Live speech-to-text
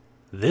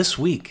This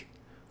week,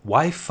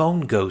 why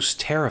phone ghosts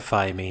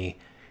terrify me,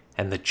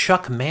 and the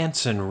Chuck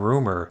Manson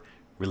rumor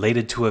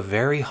related to a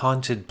very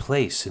haunted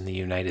place in the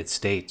United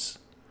States.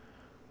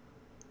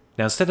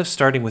 Now, instead of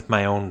starting with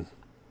my own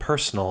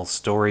personal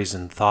stories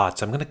and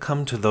thoughts, I'm going to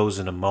come to those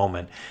in a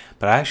moment,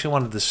 but I actually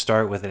wanted to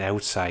start with an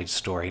outside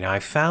story. Now, I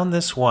found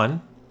this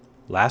one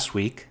last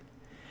week,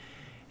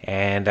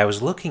 and I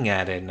was looking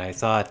at it, and I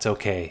thought,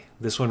 okay,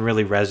 this one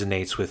really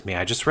resonates with me.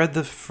 I just read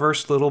the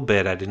first little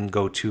bit. I didn't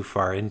go too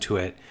far into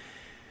it.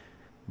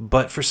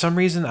 But for some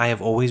reason, I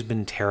have always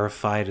been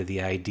terrified of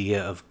the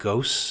idea of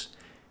ghosts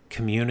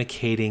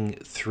communicating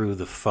through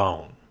the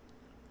phone.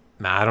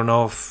 Now, I don't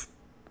know if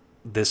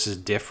this is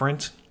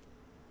different,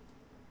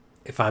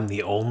 if I'm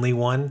the only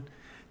one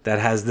that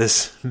has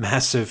this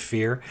massive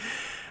fear,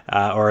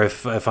 or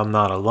if I'm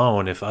not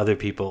alone, if other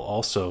people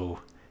also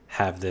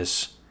have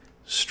this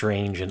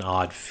strange and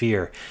odd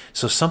fear.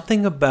 So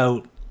something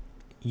about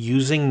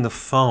using the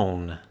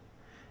phone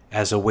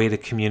as a way to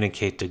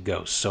communicate to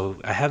ghosts. So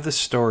I have this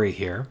story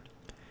here.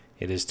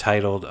 It is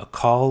titled A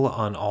Call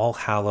on All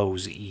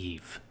Hallows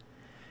Eve.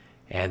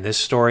 And this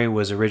story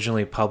was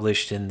originally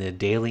published in the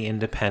Daily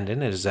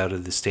Independent. It is out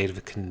of the state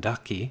of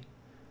Kentucky.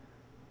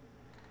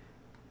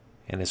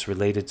 And it's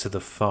related to the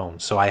phone.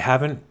 So I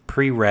haven't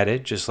pre-read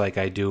it, just like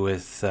I do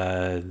with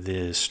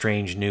the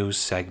strange news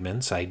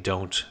segments. I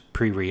don't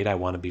pre-read. I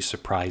want to be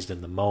surprised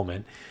in the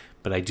moment.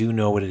 But I do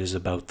know what it is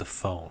about the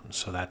phone.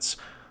 So that's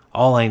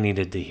all I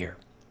needed to hear.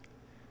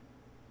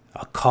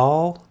 A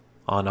Call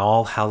on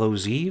All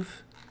Hallows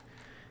Eve.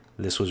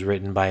 This was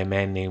written by a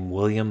man named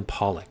William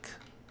Pollock.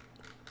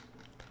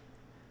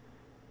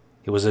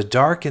 It was a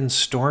dark and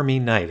stormy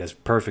night. That's a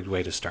perfect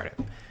way to start it.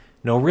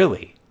 No,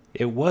 really,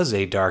 it was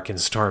a dark and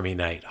stormy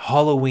night,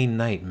 Halloween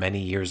night many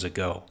years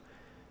ago.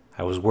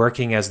 I was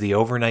working as the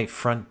overnight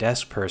front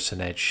desk person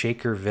at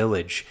Shaker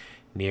Village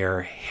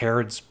near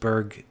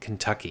Harrodsburg,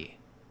 Kentucky.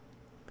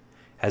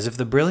 As if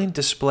the brilliant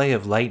display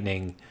of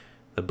lightning,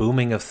 the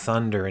booming of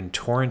thunder, and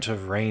torrent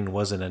of rain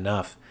wasn't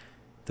enough,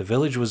 the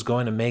village was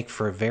going to make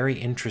for a very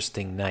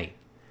interesting night.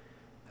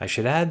 I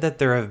should add that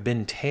there have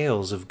been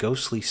tales of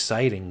ghostly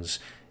sightings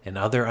and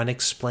other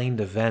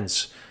unexplained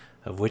events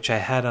of which I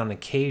had on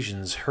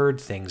occasions heard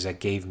things that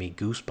gave me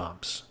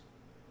goosebumps.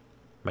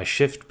 My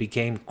shift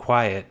began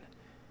quiet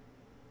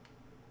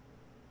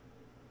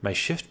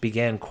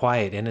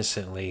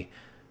innocently.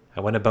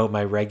 I went about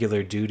my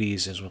regular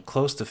duties and was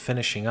close to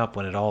finishing up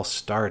when it all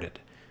started.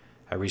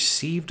 I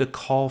received a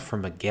call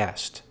from a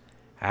guest,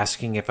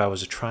 asking if I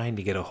was trying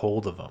to get a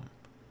hold of him.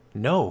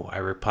 No, I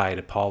replied,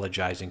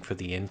 apologizing for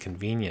the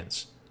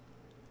inconvenience.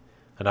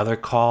 Another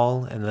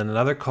call, and then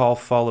another call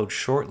followed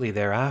shortly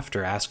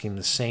thereafter, asking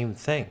the same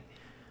thing.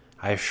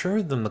 I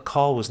assured them the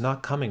call was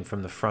not coming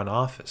from the front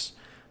office.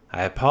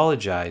 I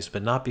apologized,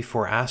 but not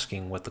before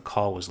asking what the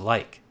call was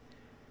like.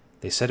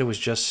 They said it was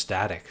just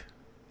static,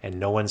 and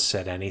no one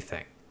said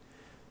anything.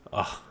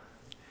 Ugh.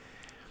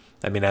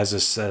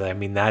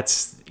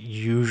 That's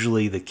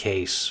usually the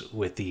case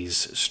with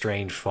these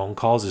strange phone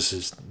calls. This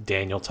is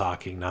Daniel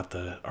talking, not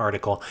the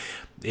article.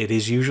 It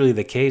is usually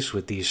the case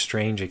with these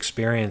strange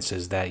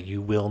experiences that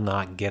you will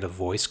not get a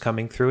voice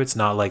coming through. It's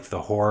not like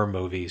the horror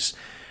movies.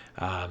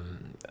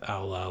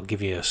 I'll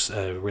give you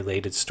a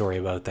related story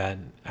about that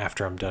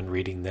after I'm done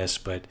reading this,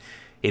 but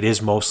it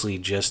is mostly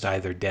just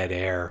either dead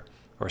air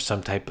or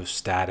some type of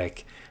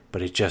static,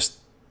 but it just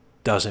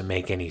doesn't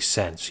make any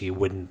sense. You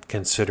wouldn't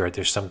consider it.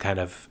 There's some kind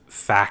of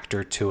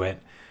factor to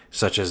it,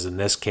 such as in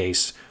this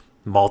case,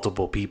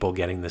 multiple people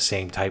getting the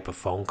same type of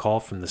phone call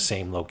from the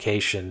same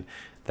location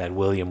that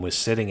William was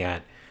sitting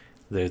at.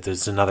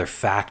 There's another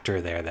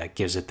factor there that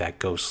gives it that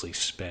ghostly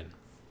spin.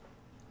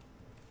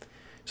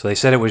 So they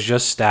said it was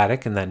just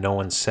static and that no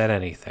one said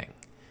anything.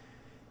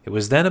 It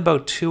was then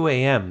about 2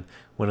 a.m.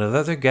 when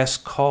another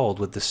guest called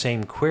with the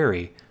same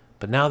query,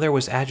 but now there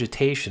was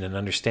agitation, and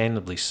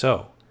understandably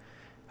so.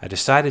 I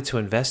decided to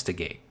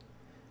investigate.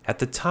 At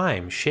the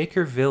time,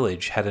 Shaker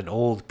Village had an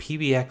old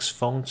PBX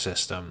phone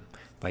system,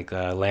 like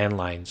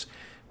landlines,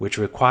 which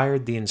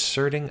required the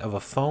inserting of a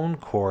phone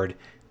cord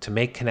to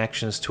make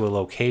connections to a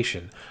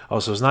location. Oh,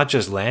 so it's not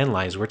just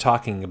landlines. We're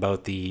talking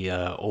about the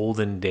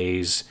olden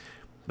days,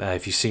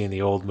 if you see in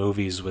the old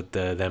movies with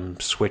them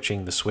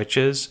switching the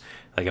switches,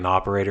 like an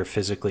operator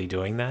physically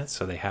doing that,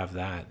 so they have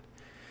that.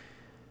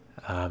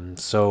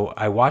 So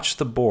I watched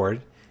the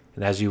board,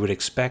 and as you would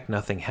expect,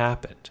 nothing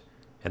happened.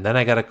 And then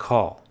I got a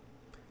call.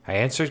 I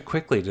answered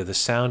quickly to the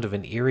sound of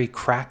an eerie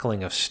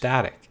crackling of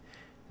static.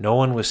 No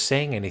one was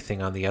saying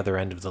anything on the other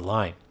end of the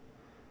line.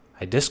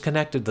 I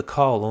disconnected the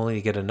call only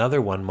to get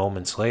another one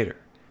moments later.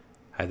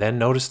 I then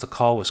noticed the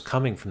call was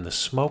coming from the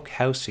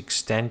Smokehouse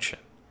extension.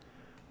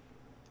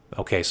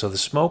 Okay, so the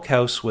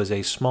Smokehouse was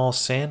a small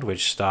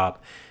sandwich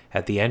stop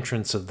at the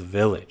entrance of the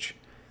village.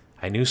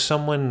 I knew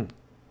someone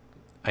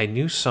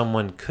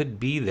could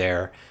be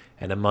there,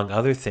 and among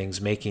other things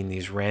making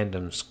these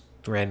random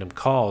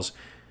calls,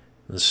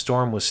 the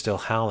storm was still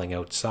howling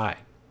outside.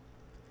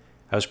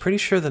 I was pretty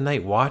sure the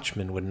night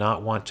watchman would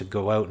not want to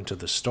go out into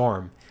the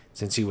storm,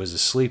 since he was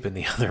asleep in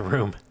the other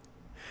room.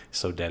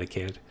 So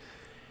dedicated.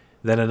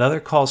 Then another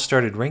call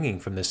started ringing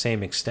from the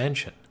same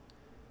extension.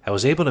 I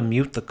was able to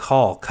mute the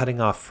call, cutting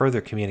off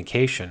further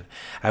communication.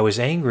 I was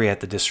angry at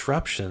the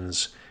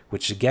disruptions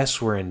which the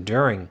guests were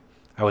enduring.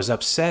 I was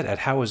upset at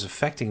how it was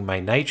affecting my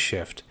night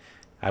shift.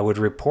 I would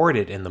report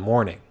it in the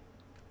morning.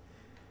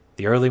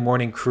 The early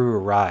morning crew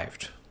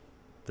arrived.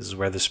 This is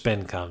where the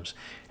spin comes.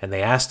 And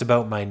they asked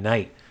about my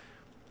night.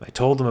 I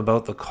told them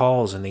about the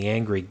calls and the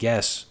angry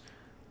guests.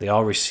 They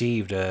all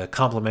received a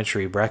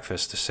complimentary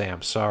breakfast to say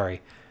I'm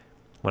sorry.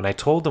 When I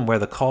told them where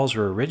the calls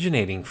were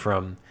originating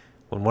from,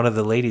 when one of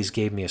the ladies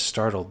gave me a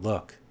startled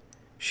look,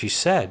 she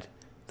said,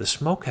 "The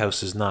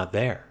smokehouse is not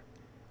there.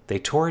 They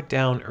tore it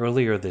down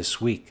earlier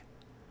this week."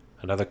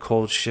 Another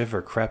cold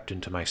shiver crept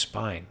into my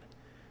spine.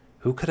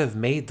 Who could have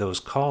made those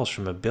calls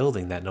from a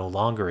building that no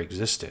longer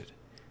existed?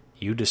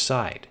 You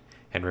decide.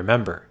 And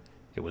remember,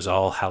 it was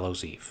All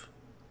Hallows Eve.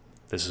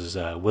 This is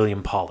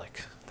William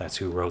Pollock. That's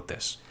who wrote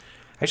this.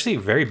 Actually,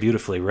 very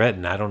beautifully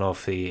written. I don't know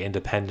if the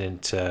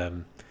Independent,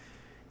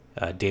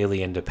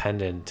 Daily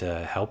Independent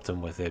helped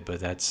him with it, but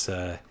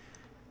that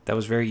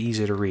was very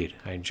easy to read.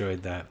 I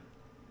enjoyed that.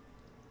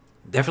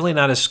 Definitely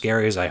not as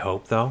scary as I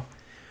hoped, though.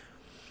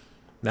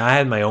 Now, I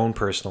had my own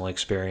personal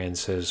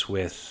experiences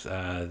with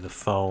the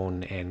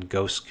phone and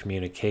ghost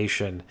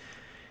communication.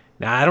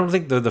 Now, I don't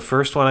think the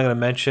first one I'm going to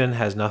mention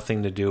has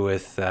nothing to do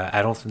with,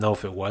 I don't know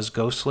if it was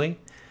ghostly.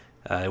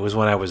 It was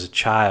when I was a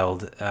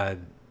child.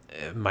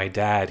 My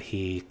dad,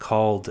 he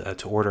called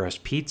to order us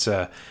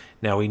pizza.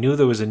 Now, we knew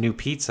there was a new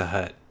Pizza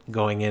Hut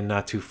going in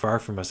not too far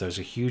from us. I was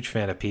a huge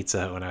fan of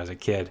Pizza Hut when I was a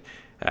kid.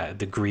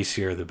 The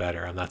greasier, the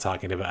better. I'm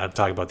talking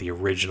about the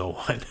original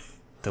one.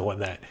 The one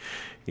that,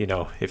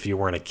 if you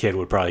weren't a kid,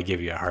 would probably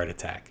give you a heart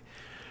attack.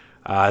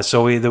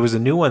 There was a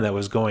new one that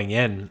was going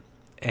in,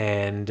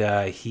 and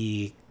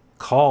he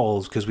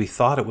called because we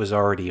thought it was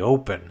already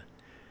open,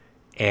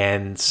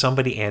 and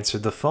somebody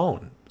answered the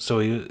phone.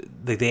 So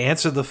they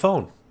answered the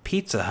phone.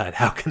 "Pizza Hut,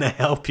 how can I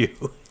help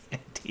you?"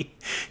 And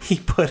he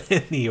put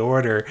in the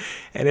order,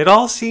 and it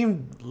all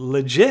seemed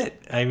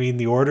legit. I mean,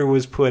 the order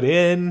was put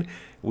in.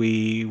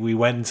 We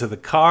went into the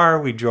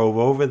car. We drove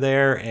over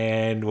there,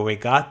 and when we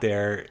got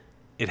there,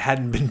 it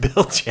hadn't been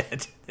built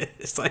yet.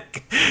 It's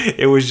like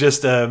it was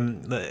just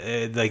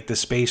like the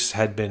space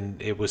had been.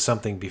 It was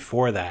something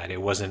before that.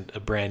 It wasn't a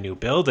brand new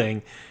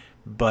building,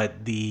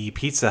 but the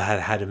Pizza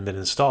Hut hadn't been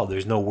installed.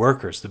 There's no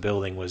workers. The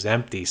building was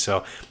empty.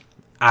 So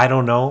I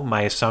don't know.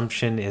 My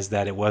assumption is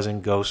that it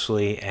wasn't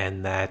ghostly,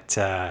 and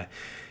that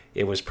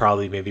it was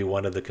probably maybe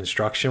one of the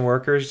construction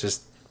workers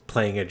just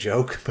playing a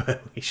joke.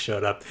 But we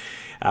showed up.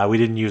 We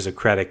didn't use a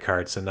credit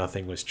card, so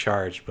nothing was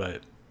charged.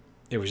 But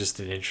it was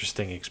just an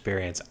interesting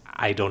experience.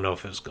 I don't know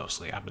if it was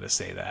ghostly. I'm going to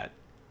say that.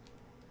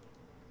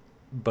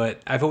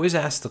 But I've always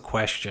asked the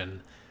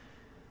question,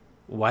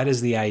 why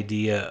does the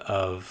idea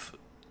of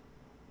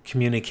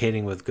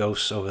communicating with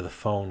ghosts over the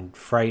phone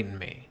frighten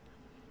me?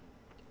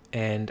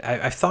 And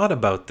I've thought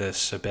about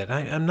this a bit.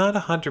 I'm not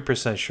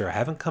 100% sure. I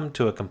haven't come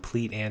to a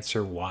complete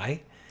answer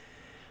why.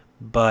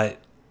 But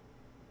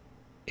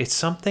it's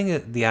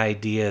something, the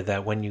idea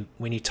that when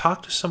you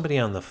talk to somebody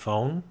on the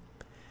phone,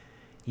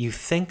 you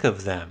think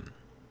of them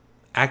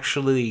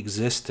actually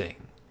existing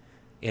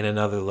in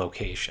another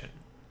location.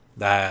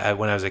 When I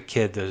was a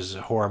kid, there's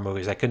horror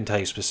movies, I couldn't tell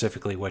you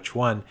specifically which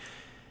one,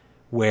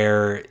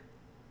 where,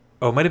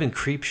 it might have been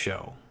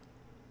Creepshow.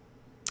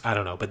 I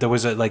don't know, but there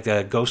was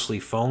a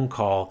ghostly phone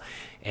call,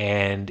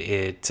 and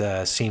it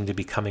seemed to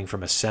be coming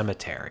from a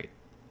cemetery,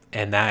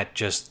 and that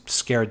just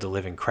scared the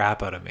living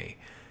crap out of me.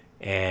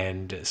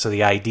 And so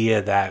the idea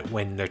that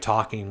when they're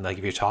talking, like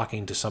if you're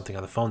talking to something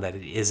on the phone, that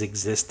it is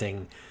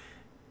existing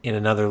in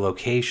another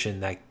location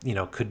that,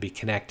 could be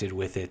connected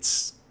with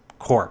its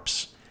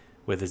corpse,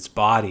 with its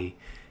body.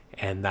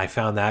 And I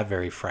found that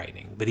very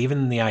frightening. But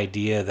even the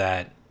idea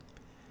that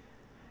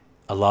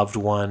a loved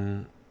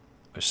one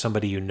or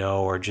somebody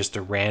or just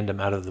a random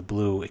out of the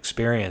blue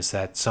experience,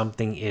 that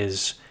something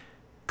is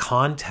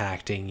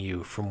contacting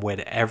you from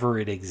wherever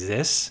it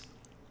exists,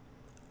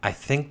 I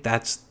think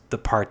that's the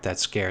part that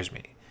scares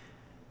me.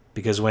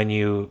 Because when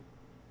you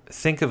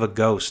think of a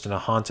ghost in a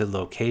haunted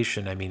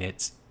location, I mean,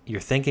 you're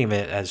thinking of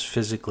it as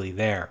physically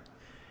there,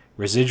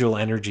 residual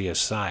energy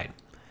aside.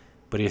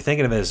 But you're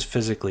thinking of it as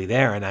physically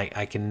there, and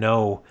I can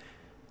know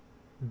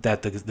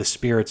that the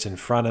spirit's in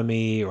front of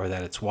me, or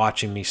that it's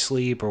watching me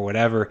sleep, or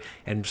whatever.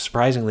 And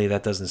surprisingly,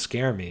 that doesn't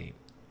scare me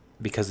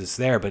because it's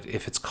there. But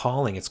if it's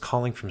calling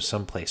from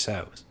someplace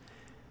else.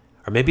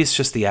 Or maybe it's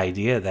just the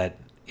idea that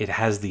it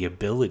has the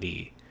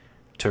ability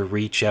to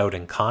reach out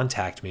and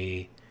contact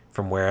me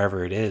from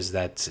wherever it is.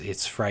 That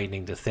it's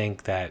frightening to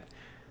think that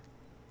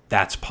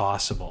that's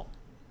possible.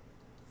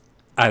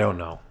 I don't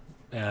know.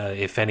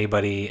 If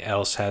anybody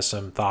else has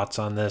some thoughts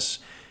on this,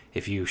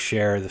 if you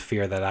share the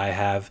fear that I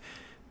have,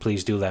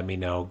 please do let me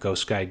know.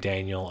 Ghost Guy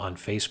Daniel on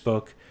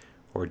Facebook,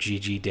 or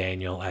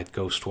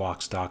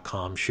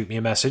ggdaniel@ghostwalks.com. Shoot me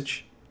a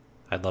message.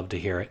 I'd love to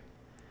hear it.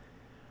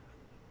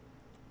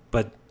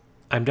 But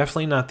I'm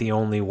definitely not the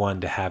only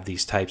one to have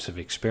these types of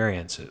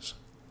experiences.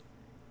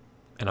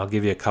 and I'll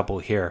give you a couple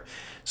here.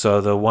 So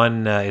the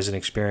one is an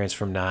experience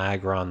from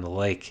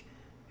Niagara-on-the-Lake,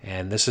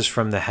 and this is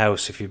from the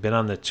house. If you've been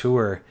on the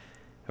tour,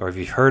 or if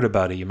you've heard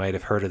about it, you might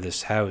have heard of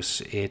this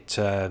house. It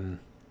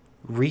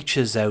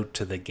reaches out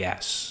to the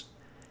guests.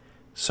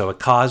 So it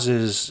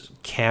causes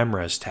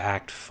cameras to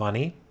act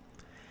funny.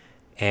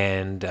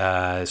 And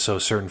so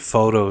certain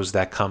photos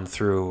that come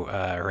through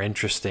are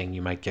interesting.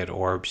 You might get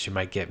orbs, you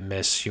might get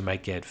mists, you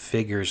might get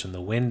figures in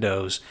the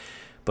windows,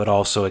 but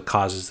also it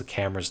causes the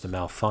cameras to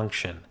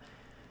malfunction.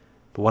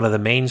 But one of the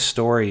main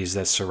stories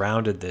that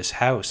surrounded this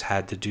house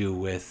had to do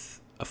with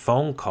a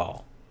phone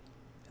call.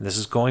 And this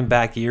is going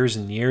back years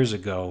and years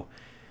ago.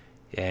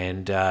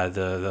 And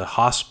the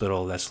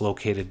hospital that's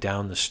located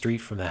down the street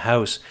from the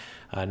house,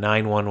 a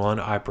 911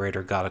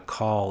 operator got a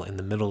call in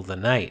the middle of the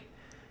night.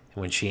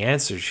 And when she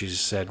answered, she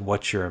just said,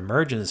 "What's your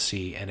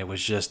emergency?" And it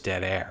was just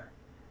dead air.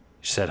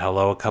 She said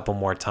hello a couple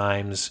more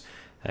times,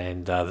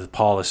 and the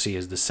policy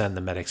is to send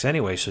the medics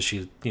anyway. So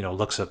she,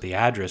 looks up the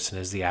address, and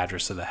is the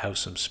address of the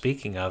house I'm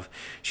speaking of.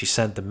 She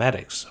sent the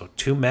medics. So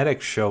 2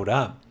 medics showed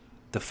up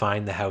to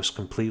find the house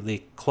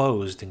completely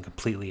closed and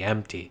completely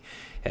empty.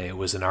 It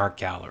was an art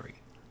gallery.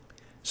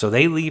 So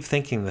they leave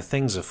thinking the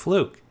thing's a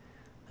fluke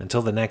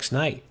until the next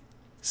night.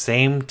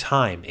 Same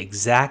time,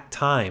 exact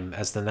time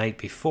as the night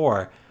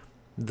before,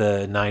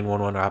 the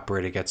 911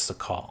 operator gets the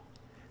call.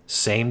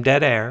 Same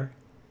dead air,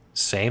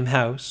 same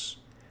house,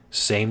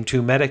 same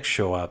 2 medics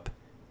show up,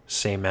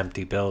 same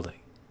empty building.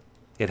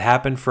 It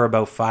happened for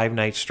about 5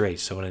 nights straight,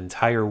 so an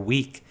entire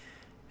week.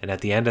 And at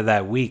the end of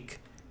that week,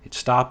 it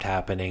stopped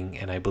happening,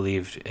 and I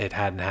believe it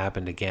hadn't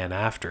happened again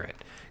after it.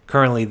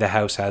 Currently, the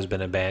house has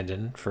been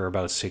abandoned for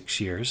about 6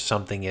 years.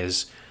 Something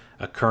is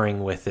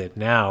occurring with it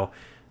now.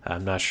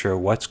 I'm not sure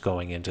what's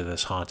going into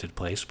this haunted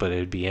place, but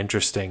it'd be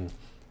interesting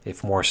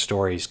if more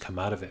stories come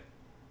out of it.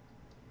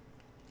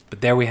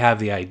 But there we have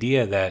the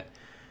idea that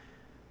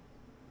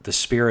the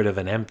spirit of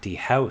an empty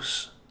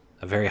house,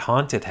 a very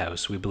haunted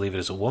house, we believe it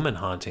is a woman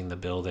haunting the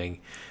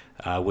building,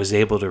 was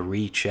able to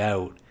reach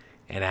out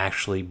and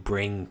actually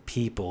bring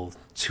people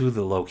to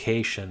the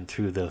location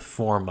through the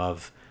form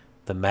of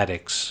the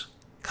medics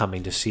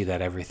coming to see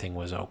that everything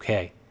was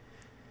okay.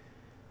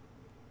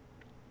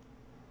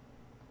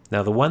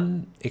 Now, the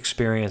one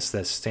experience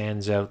that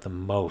stands out the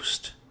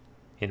most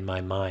in my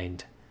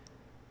mind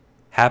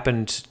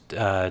happened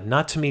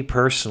not to me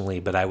personally,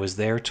 but I was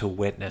there to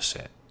witness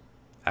it.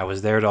 I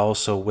was there to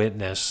also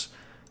witness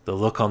the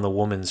look on the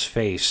woman's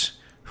face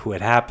who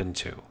it happened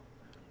to.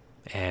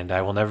 And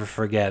I will never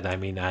forget, I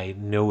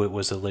knew it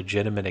was a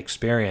legitimate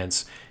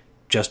experience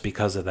just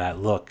because of that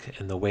look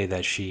and the way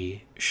that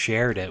she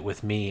shared it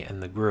with me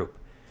and the group.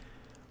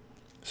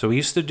 So we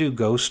used to do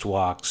ghost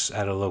walks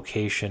at a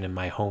location in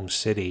my home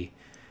city.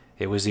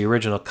 It was the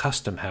original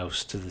custom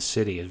house to the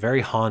city, a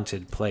very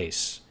haunted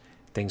place.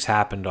 Things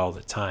happened all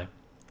the time.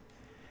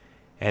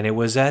 And it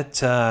was at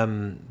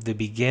the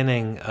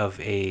beginning of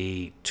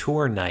a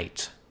tour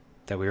night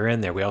that we were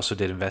in there. We also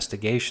did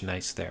investigation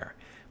nights there.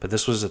 But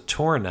this was a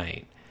tour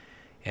night.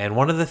 And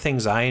one of the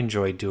things I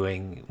enjoyed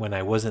doing when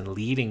I wasn't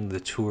leading the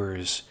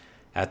tours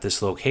at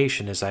this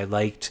location is I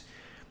liked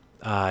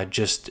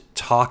just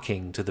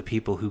talking to the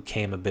people who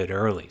came a bit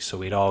early. So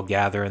we'd all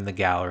gather in the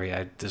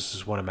gallery. This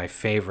is one of my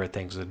favorite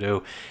things to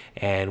do.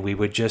 And we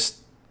would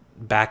just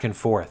back and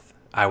forth.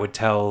 I would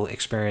tell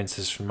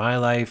experiences from my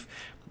life,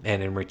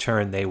 and in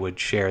return, they would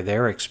share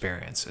their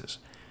experiences.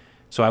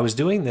 So I was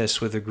doing this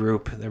with a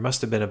group. There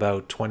must have been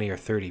about 20 or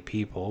 30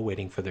 people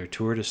waiting for their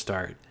tour to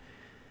start.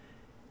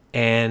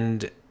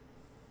 And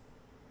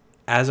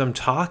as I'm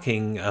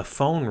talking, a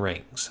phone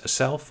rings, a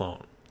cell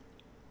phone.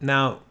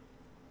 Now,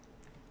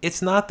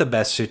 it's not the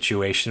best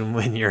situation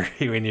when you're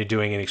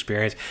doing an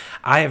experience.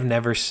 I have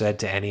never said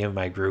to any of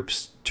my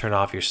groups, turn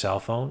off your cell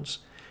phones.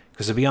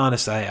 Because to be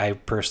honest, I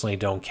personally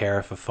don't care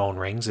if a phone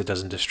rings. It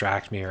doesn't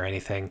distract me or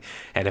anything.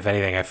 And if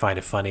anything, I find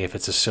it funny if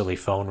it's a silly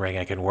phone ring.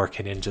 I can work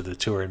it into the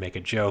tour and make a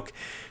joke.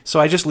 So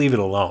I just leave it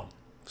alone.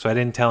 So I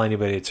didn't tell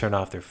anybody to turn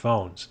off their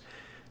phones.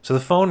 So the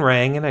phone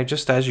rang, and I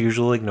just, as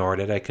usual, ignored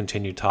it. I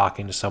continued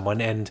talking to someone,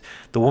 and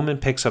the woman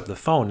picks up the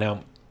phone.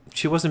 Now,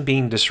 she wasn't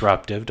being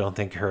disruptive. Don't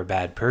think her a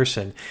bad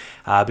person.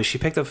 But she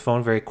picked up the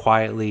phone very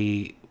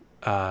quietly,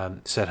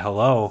 said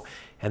hello,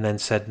 and then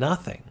said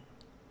nothing.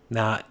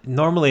 Now,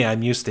 normally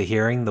I'm used to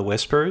hearing the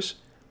whispers.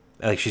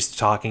 Like she's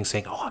talking,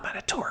 saying, "Oh, I'm on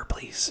a tour,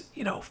 please,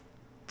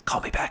 call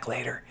me back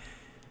later."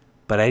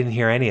 But I didn't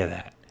hear any of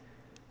that.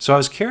 So I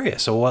was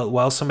curious. So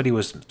while somebody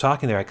was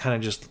talking there, I kind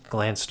of just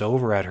glanced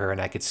over at her, and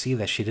I could see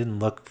that she didn't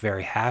look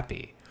very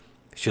happy.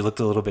 She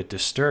looked a little bit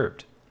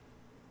disturbed.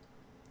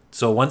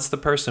 So once the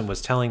person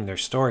was telling their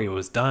story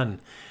was done,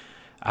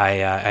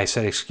 I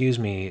said, "Excuse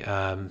me,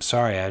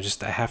 sorry, I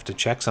have to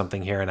check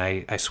something here." And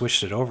I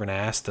switched it over, and I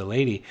asked the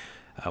lady,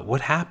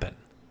 what happened?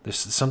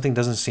 Something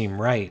doesn't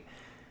seem right.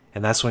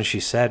 And that's when she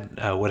said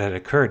what had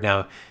occurred.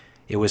 Now,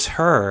 it was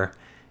her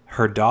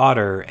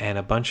daughter, and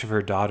a bunch of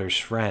her daughter's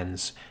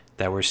friends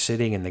that were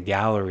sitting in the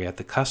gallery at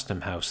the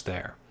custom house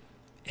there.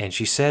 And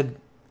she said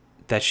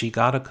that she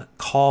got a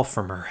call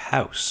from her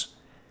house.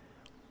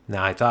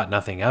 Now, I thought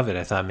nothing of it.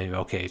 I thought maybe,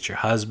 okay, it's your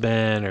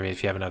husband, or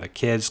if you have another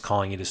kid's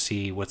calling you to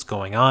see what's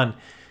going on.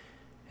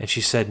 And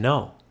she said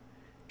no.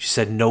 She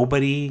said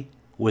nobody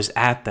was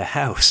at the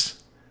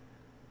house.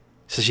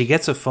 So she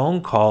gets a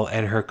phone call,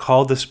 and her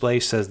call display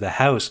says the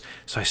house.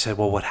 So I said,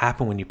 well, what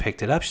happened when you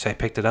picked it up? She said, I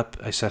picked it up.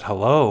 I said,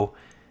 hello.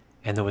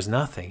 And there was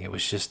nothing. It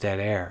was just dead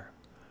air.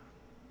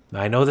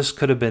 Now, I know this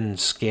could have been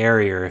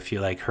scarier if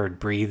you heard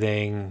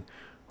breathing,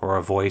 or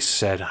a voice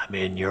said, I'm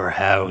in your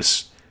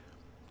house.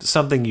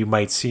 Something you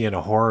might see in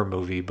a horror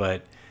movie,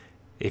 but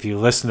if you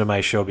listened to my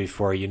show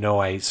before, you know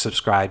I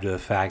subscribe to the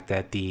fact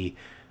that the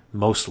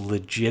most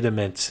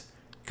legitimate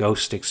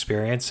ghost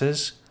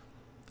experiences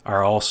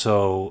are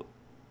also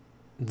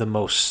the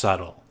most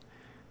subtle.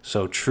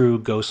 So true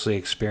ghostly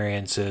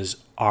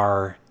experiences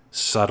are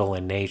subtle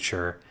in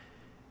nature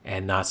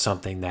and not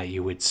something that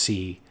you would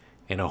see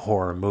in a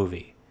horror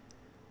movie.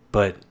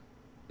 But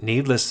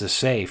needless to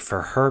say,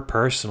 for her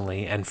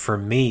personally, and for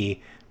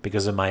me,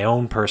 because of my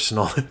own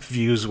personal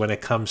views when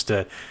it comes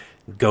to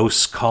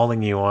ghosts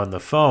calling you on the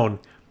phone,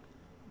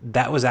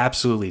 that was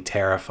absolutely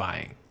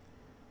terrifying.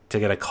 To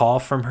get a call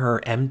from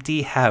her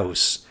empty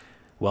house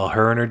while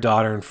her and her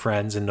daughter and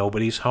friends and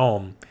nobody's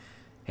home,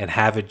 and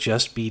have it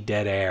just be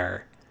dead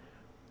air.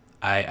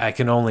 I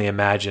can only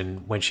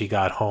imagine when she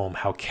got home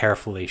how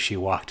carefully she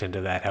walked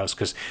into that house,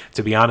 because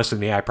to be honest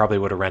with me, I probably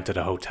would have rented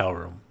a hotel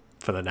room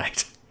for the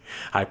night.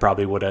 I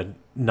probably would have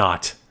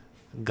not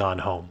gone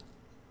home.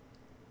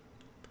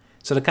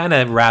 So to kind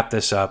of wrap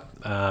this up,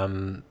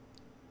 I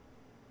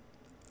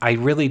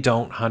really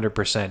don't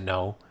 100%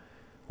 know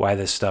why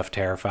this stuff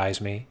terrifies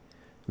me.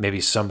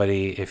 Maybe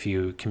somebody, if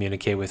you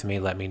communicate with me,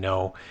 let me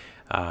know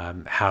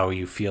how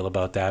you feel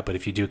about that. But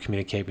if you do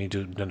communicate with me,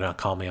 do not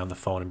call me on the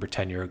phone and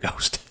pretend you're a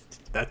ghost.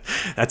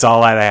 That's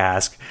all I'd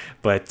ask.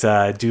 But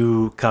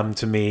do come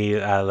to me.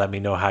 Let me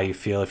know how you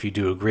feel, if you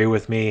do agree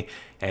with me,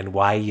 and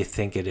why you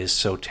think it is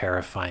so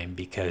terrifying.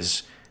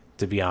 Because,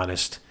 to be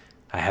honest,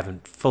 I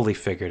haven't fully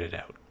figured it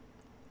out.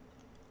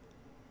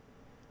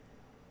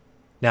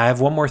 Now, I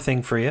have one more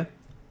thing for you.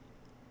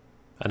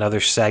 Another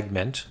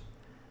segment.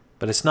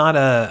 But it's not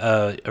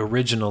a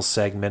original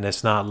segment.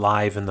 It's not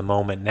live in the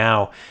moment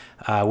now.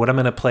 What I'm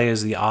going to play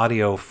is the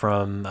audio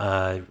from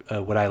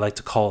what I like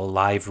to call a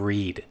live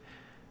read.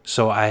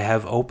 So I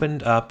have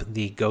opened up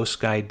the Ghost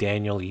Guy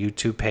Daniel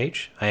YouTube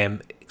page. I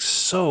am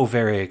so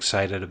very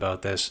excited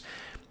about this.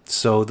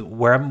 So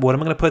what I'm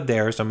going to put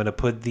there is I'm going to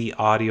put the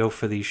audio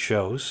for these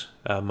shows,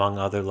 among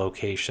other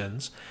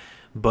locations.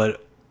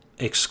 But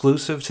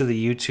exclusive to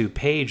the YouTube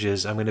page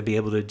is I'm going to be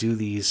able to do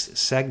these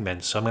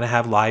segments. So I'm going to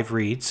have live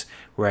reads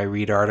where I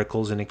read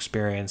articles and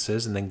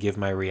experiences and then give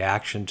my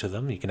reaction to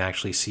them. You can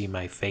actually see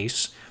my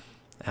face,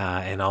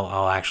 and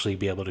I'll actually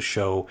be able to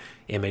show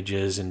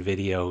images and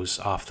videos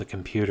off the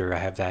computer. I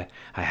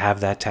have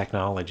that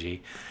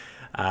technology.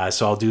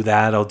 So I'll do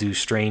that. I'll do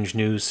strange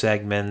news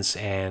segments,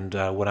 and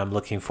what I'm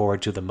looking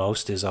forward to the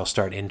most is I'll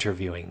start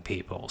interviewing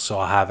people. So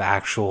I'll have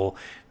actual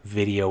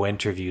video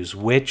interviews,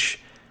 which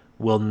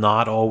will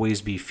not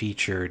always be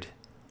featured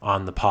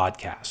on the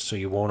podcast. So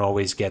you won't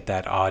always get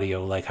that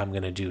audio like I'm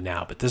going to do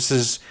now. But this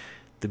is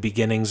the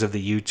beginnings of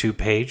the YouTube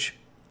page.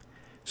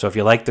 So if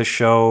you like the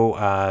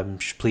show,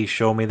 please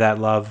show me that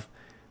love.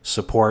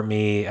 Support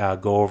me.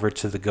 Go over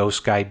to the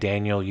Ghost Guy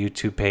Daniel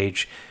YouTube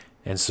page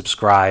and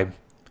subscribe.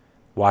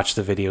 Watch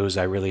the videos.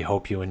 I really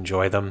hope you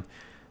enjoy them.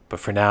 But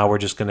for now, we're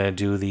just going to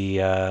do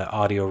the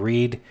audio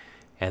read.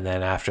 And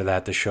then after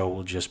that, the show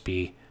will just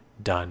be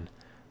done.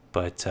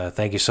 But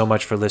thank you so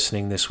much for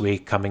listening this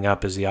week. Coming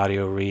up is the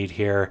audio read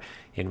here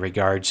in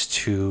regards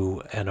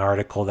to an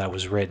article that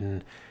was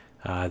written,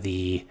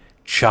 the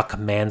Chuck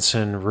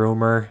Manson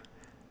rumor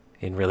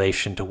in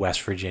relation to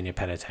West Virginia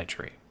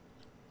Penitentiary.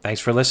 Thanks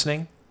for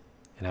listening,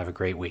 and have a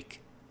great week.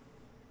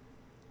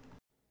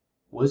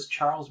 Was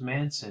Charles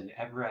Manson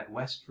ever at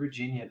West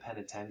Virginia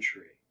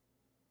Penitentiary?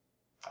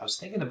 I was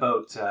thinking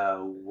about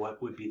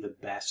what would be the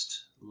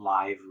best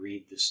live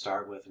read to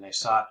start with, and I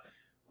thought,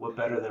 what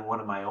better than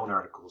one of my own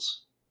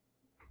articles?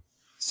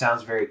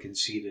 Sounds very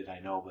conceited, I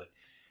know, but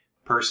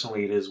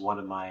personally it is one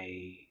of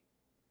my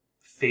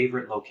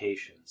favorite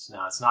locations.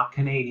 Now, it's not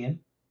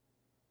Canadian.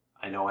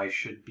 I know I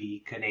should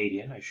be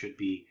Canadian. I should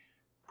be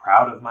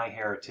proud of my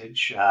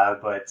heritage,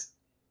 but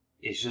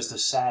it's just a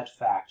sad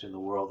fact in the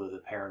world of the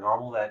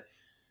paranormal that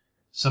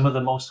some of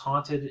the most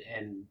haunted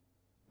and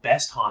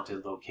best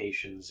haunted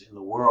locations in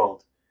the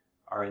world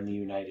are in the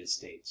United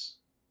States.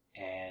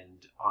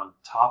 And on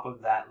top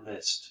of that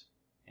list,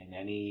 in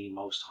any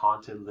most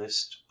haunted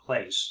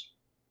place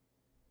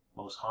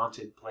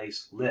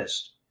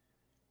list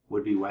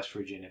would be West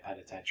Virginia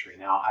Penitentiary.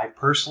 Now, I've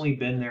personally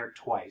been there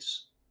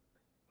twice.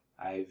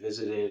 I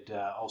visited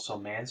also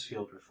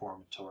Mansfield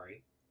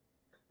Reformatory,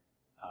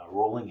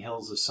 Rolling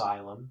Hills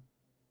Asylum.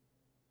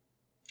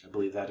 I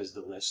believe that is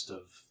the list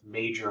of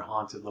major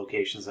haunted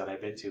locations that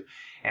I've been to.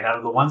 And out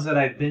of the ones that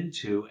I've been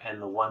to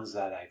and the ones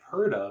that I've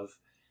heard of,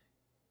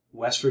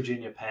 West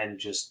Virginia Penn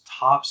just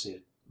tops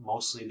it,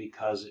 mostly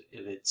because of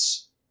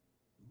its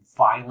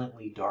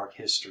violently dark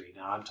history.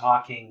 Now, I'm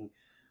talking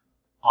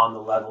on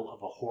the level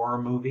of a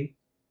horror movie.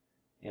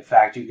 In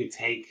fact, you could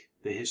take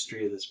the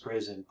history of this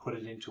prison, put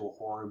it into a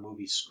horror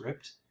movie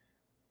script,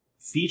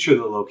 feature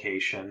the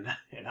location,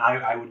 and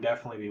I would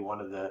definitely be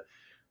one of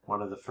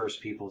the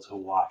first people to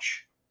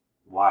watch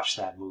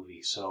that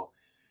movie. So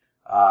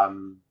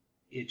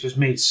it just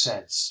made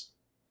sense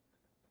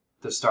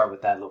to start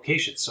with that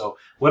location. So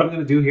what I'm going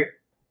to do here,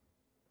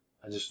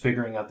 I'm just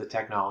figuring out the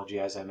technology.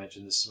 As I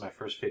mentioned, this is my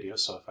first video,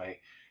 so if I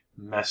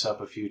mess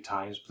up a few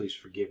times, please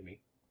forgive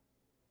me.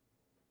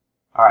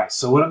 All right,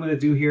 so what I'm going to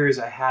do here is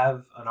I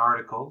have an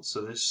article.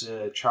 So this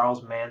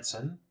Charles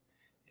Manson,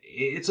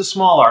 it's a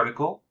small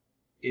article.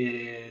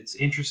 It's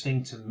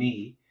interesting to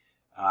me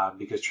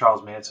because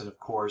Charles Manson, of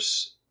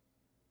course,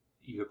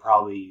 you could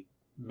probably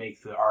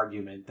make the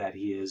argument that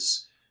he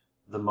is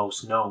the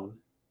most known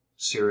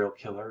serial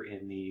killer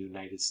in the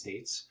United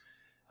States.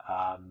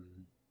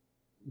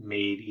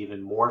 Made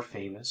even more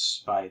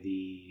famous by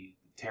the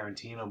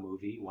Tarantino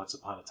movie, Once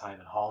Upon a Time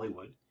in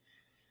Hollywood,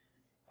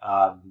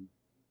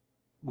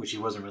 which he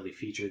wasn't really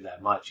featured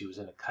that much. He was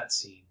in a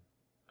cutscene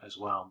as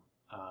well.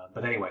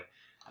 But anyway,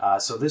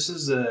 so this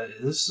is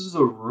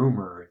a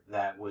rumor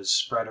that was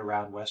spread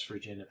around West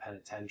Virginia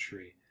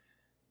Penitentiary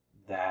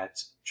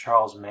that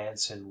Charles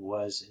Manson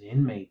was an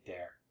inmate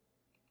there.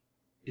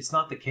 It's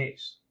not the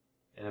case.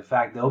 And in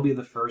fact, they'll be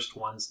the first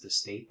ones to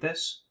state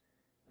this,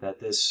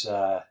 that this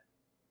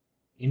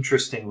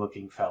interesting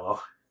looking fellow,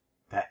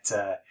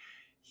 that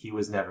he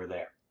was never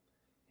there.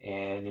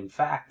 And in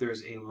fact,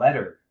 there's a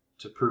letter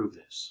to prove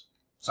this.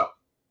 So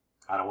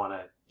I don't want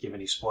to give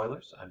any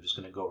spoilers. I'm just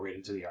going to go right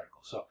into the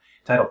article. So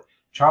titled,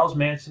 Charles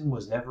Manson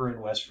was never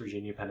in West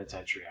Virginia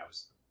Penitentiary. I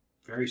was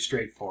very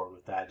straightforward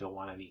with that. I don't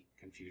want any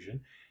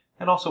confusion.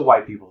 And also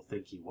why people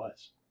think he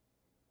was.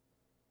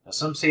 Now,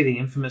 some say the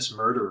infamous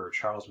murderer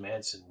Charles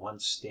Manson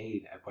once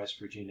stayed at West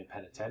Virginia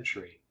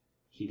Penitentiary.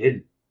 He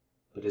didn't,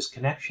 but his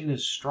connection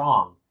is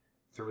strong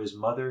through his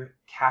mother,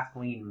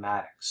 Kathleen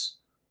Maddox.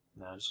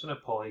 Now, I'm just going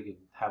to pull, you can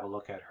have a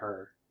look at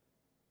her.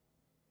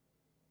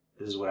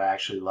 This is what I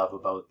actually love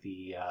about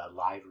the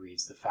live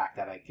reads, the fact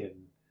that I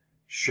can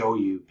show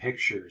you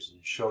pictures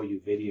and show you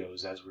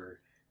videos as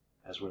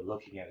we're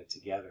looking at it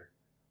together.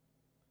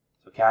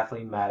 So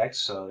Kathleen Maddox,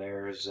 so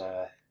there's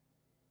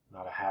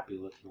not a happy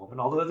looking woman,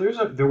 although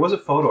there was a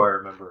photo I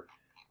remember.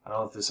 I don't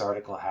know if this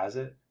article has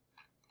it.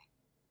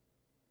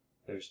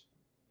 There's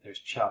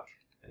Chuck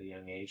at a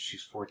young age.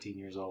 She's 14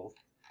 years old.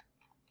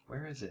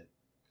 Where is it?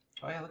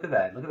 Oh yeah, look at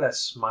that. Look at that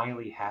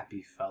smiley,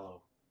 happy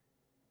fellow.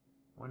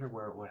 Wonder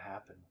what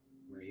happened,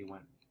 where he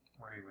went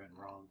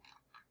wrong.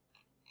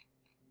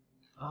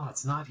 Oh,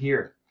 it's not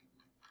here.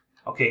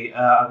 Okay,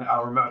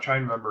 I'll try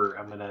and remember.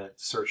 I'm gonna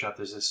search up.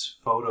 There's this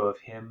photo of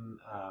him,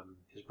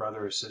 his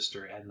brother or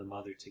sister, and the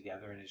mother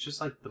together, and it's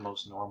just like the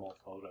most normal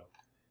photo.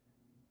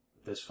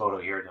 This photo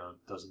here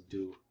doesn't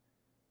do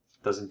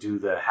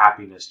the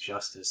happiness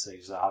justice.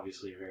 He's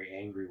obviously a very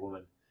angry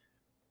woman.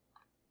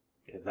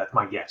 Yeah, that's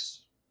my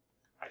guess.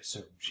 I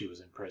assume she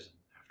was in prison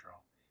after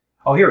all.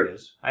 Oh, here it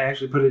is. I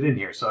actually put it in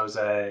here. So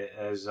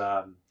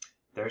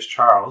there's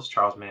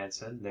Charles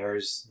Manson.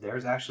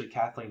 There's actually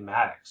Kathleen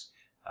Maddox.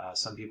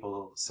 Some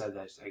people said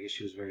that I guess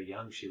she was very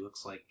young. She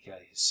looks like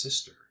his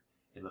sister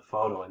in the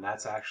photo, and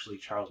that's actually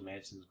Charles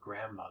Manson's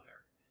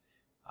grandmother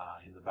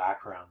in the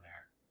background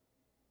there.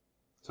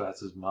 So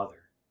that's his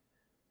mother.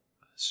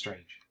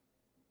 Strange.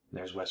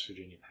 There's West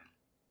Virginia Penn.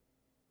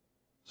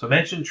 So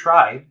Manson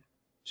tried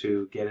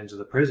to get into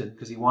the prison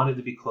because he wanted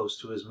to be close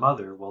to his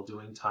mother while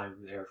doing time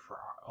there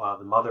while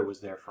the mother was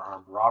there for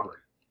armed robbery.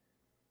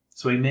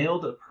 So he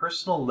mailed a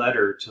personal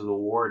letter to the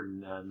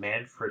warden,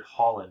 Manfred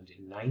Holland,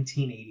 in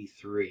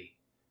 1983.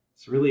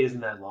 This really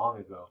isn't that long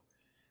ago.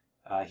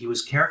 He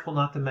was careful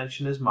not to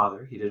mention his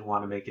mother. He didn't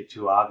want to make it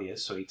too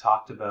obvious, so he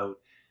talked about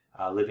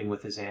living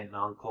with his aunt and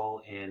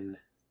uncle in,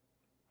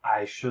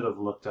 I should have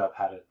looked up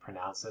how to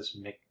pronounce this,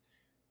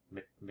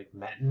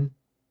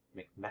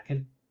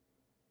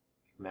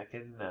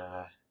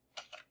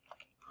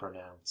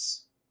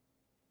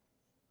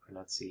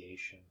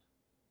 pronunciation.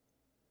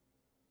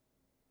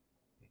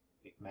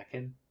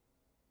 McMecken?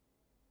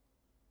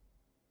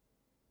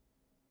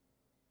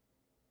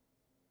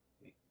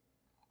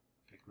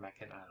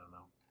 McMecken? I don't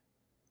know.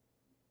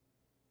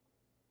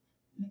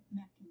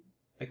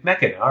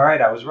 McMecken. All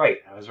right, I was right.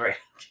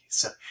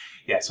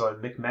 Okay, so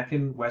in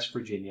McMecken, West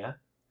Virginia.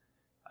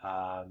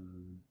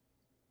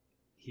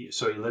 He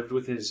lived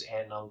with his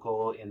aunt and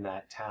uncle in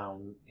that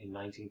town in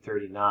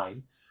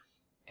 1939,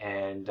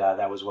 and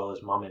that was while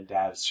his mom and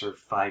dad served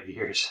 5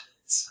 years.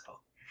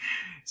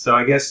 So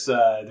I guess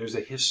there's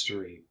a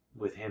history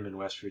with him in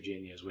West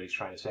Virginia is what he's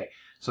trying to say.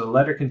 So the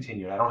letter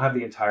continued. I don't have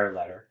the entire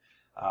letter,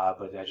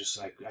 but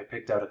I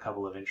picked out a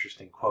couple of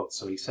interesting quotes.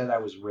 So he said, I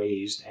was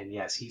raised, and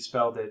yes, he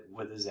spelled it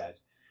with a Z.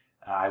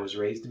 I was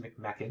raised in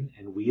McMecken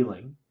and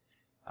Wheeling,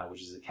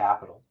 which is the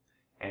capital,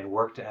 and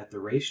worked at the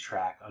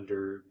racetrack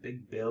under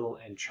Big Bill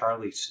and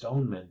Charlie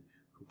Stoneman,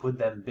 who put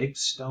them big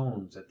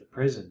stones at the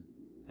prison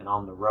and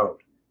on the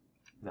road.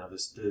 Now,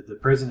 the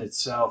prison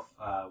itself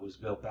was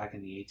built back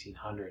in the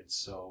 1800s,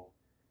 so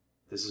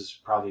this is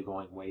probably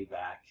going way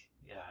back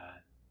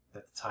at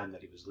the time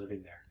that he was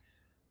living there.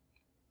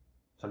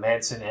 So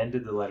Manson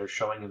ended the letter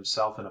showing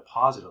himself in a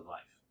positive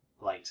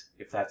light,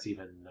 if that's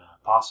even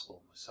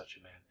possible with such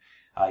a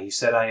man. He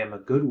said, "I am a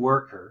good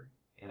worker,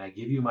 and I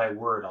give you my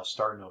word I'll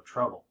start no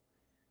trouble.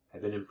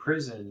 I've been in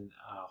prison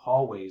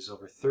hallways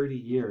over 30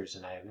 years,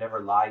 and I have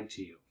never lied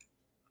to you."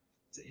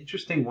 It's an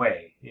interesting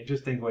way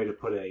to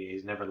put it.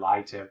 He's never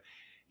lied to him.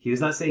 He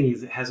is not saying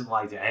he hasn't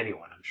lied to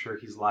anyone. I'm sure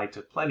he's lied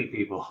to plenty of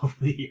people over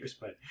the years,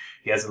 but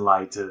he hasn't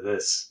lied to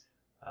this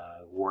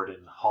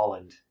Warden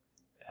Holland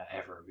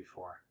ever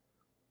before.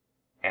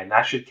 And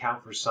that should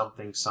count for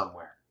something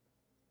somewhere.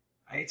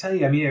 I tell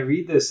you, I mean, I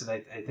read this and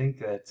I think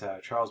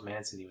that Charles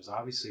Manson, he was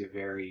obviously a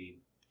very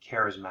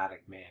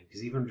charismatic man,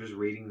 because even just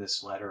reading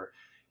this letter,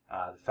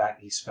 the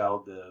fact he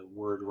spelled the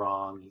word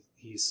wrong,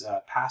 he's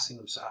passing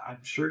himself.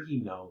 I'm sure he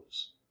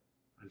knows.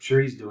 I'm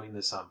sure he's doing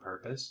this on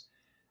purpose,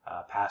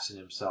 passing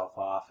himself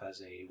off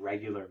as a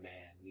regular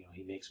man. You know,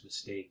 he makes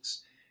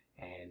mistakes,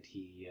 and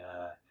he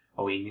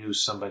knew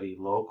somebody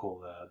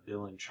local,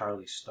 Bill and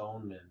Charlie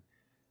Stoneman,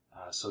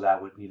 so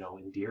that would,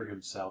 endear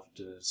himself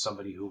to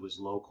somebody who was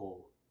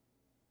local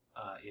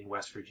in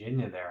West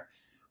Virginia there,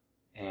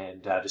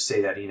 and to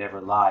say that he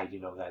never lied,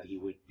 that he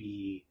would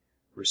be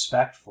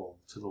respectful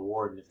to the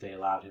warden if they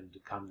allowed him to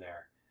come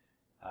there.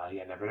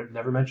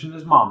 Never mentioned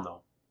his mom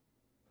though,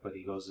 but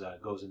he goes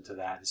into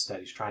that instead.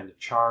 He's trying to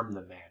charm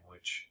the man,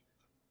 which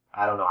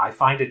I don't know. I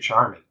find it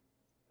charming.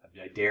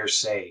 I dare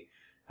say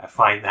I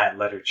find that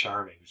letter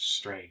charming, which is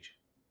strange.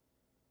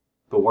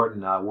 The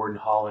Warden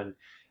Holland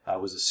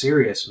was a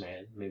serious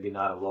man, maybe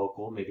not a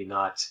local, maybe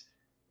not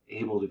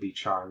able to be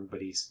charmed,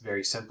 but he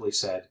very simply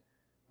said,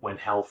 "When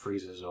hell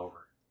freezes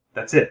over."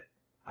 That's it.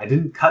 I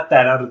didn't cut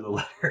that out of the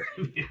letter.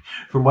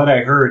 From what I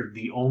heard,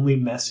 the only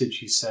message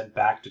he sent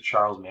back to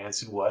Charles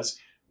Manson was,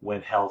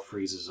 "When hell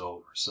freezes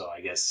over." So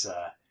I guess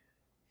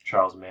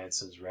Charles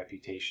Manson's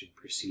reputation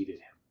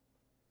preceded him.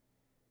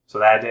 So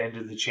that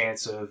ended the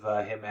chance of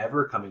him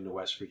ever coming to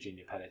West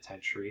Virginia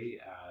Penitentiary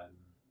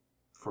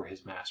for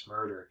his mass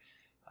murder.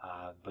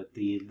 But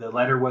the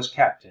letter was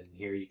kept, and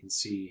here you can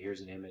see,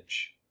 here's an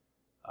image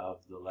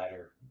of the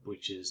letter,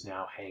 which is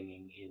now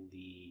hanging in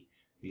the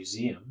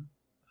museum,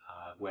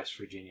 West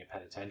Virginia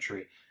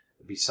Penitentiary,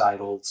 beside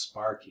Old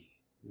Sparky.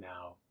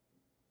 Now,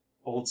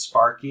 Old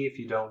Sparky, if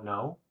you don't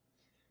know,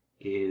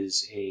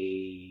 is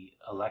a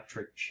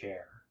electric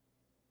chair.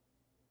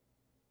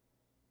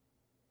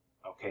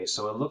 Okay,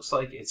 so it looks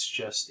like it's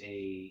just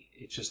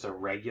a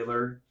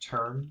regular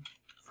term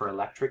for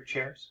electric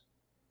chairs.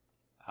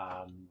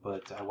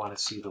 But I want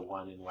to see the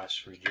one in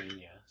West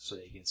Virginia so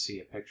you can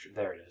see a picture.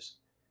 There it is.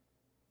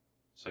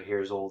 So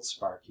here's Old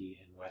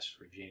Sparky in West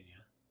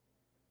Virginia.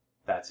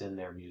 That's in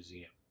their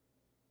museum.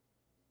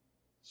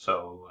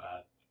 So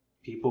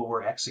people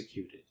were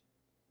executed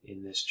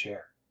in this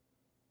chair,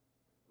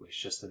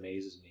 which just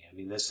amazes me. I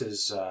mean, this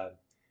is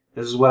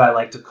what I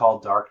like to call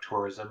dark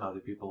tourism. Other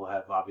people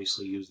have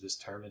obviously used this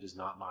term. It is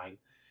not mine.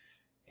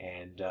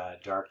 And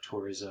dark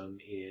tourism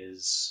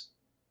is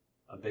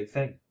a big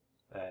thing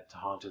at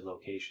haunted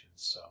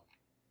locations. So,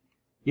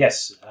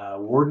 yes,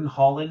 Warden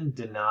Holland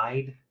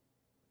denied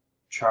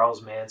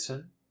Charles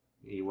Manson.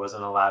 He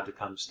wasn't allowed to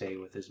come stay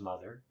with his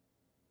mother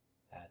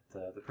at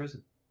the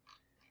prison.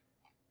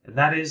 And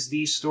that is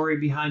the story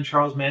behind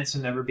Charles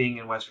Manson never being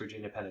in West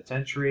Virginia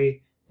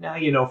Penitentiary. Now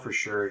you know for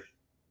sure.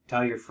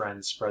 Tell your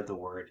friends, spread the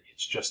word.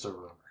 It's just a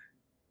rumor.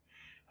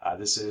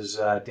 This is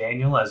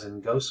Daniel, as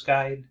in Ghost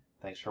Guide.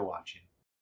 Thanks for watching.